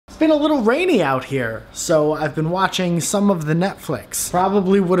been a little rainy out here, so I've been watching some of the Netflix.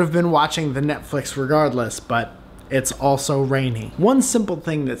 Probably would have been watching the Netflix regardless, but it's also rainy. One simple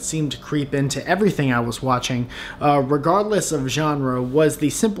thing that seemed to creep into everything I was watching, regardless of genre, was the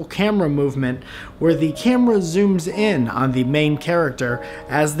simple camera movement where the camera zooms in on the main character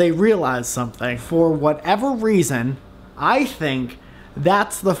as they realize something. For whatever reason, I think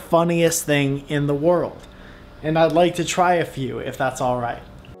that's the funniest thing in the world. And I'd like to try a few, if that's alright.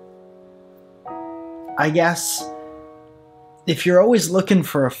 I guess if you're always looking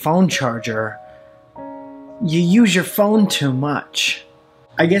for a phone charger, you use your phone too much.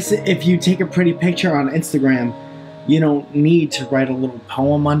 I guess if you take a pretty picture on Instagram, you don't need to write a little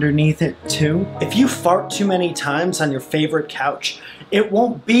poem underneath it too. If you fart too many times on your favorite couch, it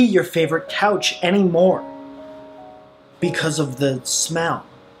won't be your favorite couch anymore because of the smell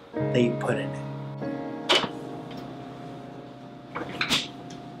that you put in it.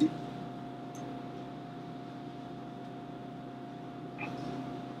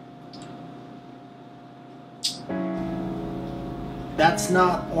 That's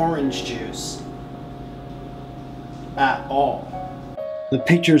not orange juice at all. The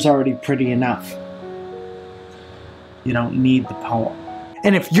picture's already pretty enough. You don't need the poem.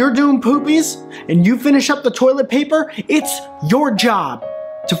 And if you're doing poopies and you finish up the toilet paper, it's your job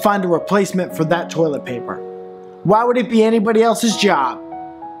to find a replacement for that toilet paper. Why would it be anybody else's job?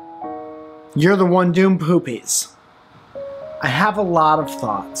 You're the one doing poopies. I have a lot of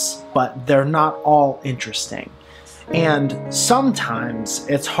thoughts, but they're not all interesting. And sometimes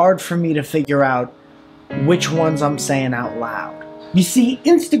it's hard for me to figure out which ones I'm saying out loud. You see,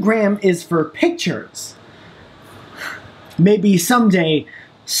 Instagram is for pictures. Maybe someday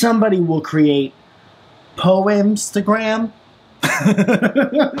somebody will create Poemstagram.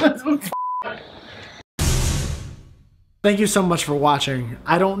 Thank you so much for watching.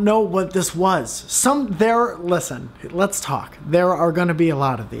 I don't know what this was. Listen, let's talk. There are gonna be a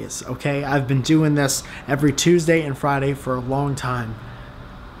lot of these, okay? I've been doing this every Tuesday and Friday for a long time.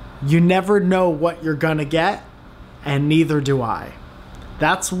 You never know what you're gonna get, and neither do I.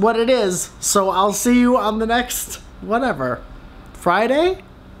 That's what it is, so I'll see you on the next, whatever, Friday?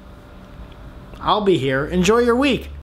 I'll be here. Enjoy your week.